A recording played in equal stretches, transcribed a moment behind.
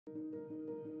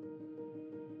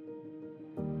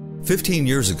15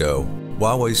 years ago,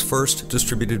 Huawei's first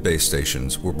distributed base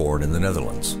stations were born in the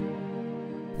Netherlands,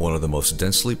 one of the most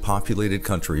densely populated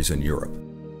countries in Europe.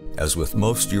 As with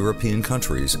most European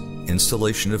countries,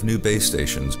 installation of new base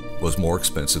stations was more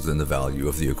expensive than the value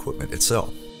of the equipment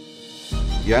itself.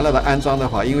 原来的安装的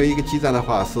话，因为一个基站的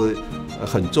话是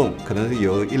很重，可能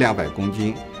有100-200公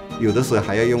斤，有的时候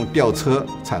还要用吊车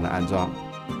才能安装。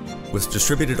 With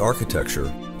distributed architecture,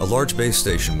 a large base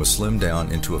station was slimmed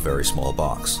down into a very small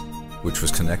box, which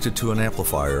was connected to an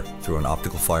amplifier through an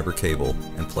optical fiber cable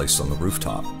and placed on the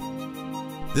rooftop.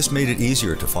 This made it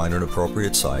easier to find an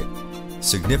appropriate site,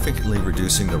 significantly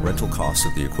reducing the rental costs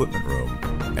of the equipment room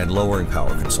and lowering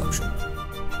power consumption.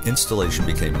 Installation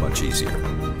became much easier.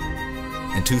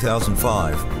 In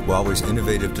 2005, Huawei's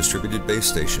innovative distributed base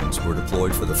stations were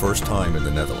deployed for the first time in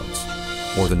the Netherlands.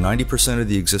 More than 90% of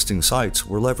the existing sites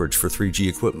were leveraged for 3G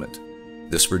equipment.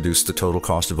 This reduced the total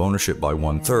cost of ownership by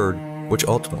 1/3, which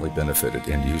ultimately benefited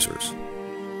end users.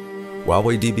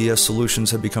 Huawei DBS solutions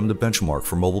have become the benchmark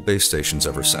for mobile base stations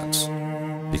ever since.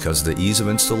 Because of the ease of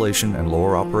installation and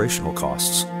lower operational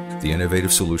costs, the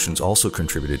innovative solutions also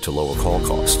contributed to lower call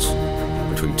costs.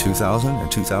 Between 2000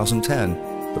 and 2010,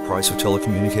 the price of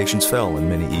telecommunications fell in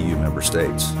many EU member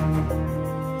states.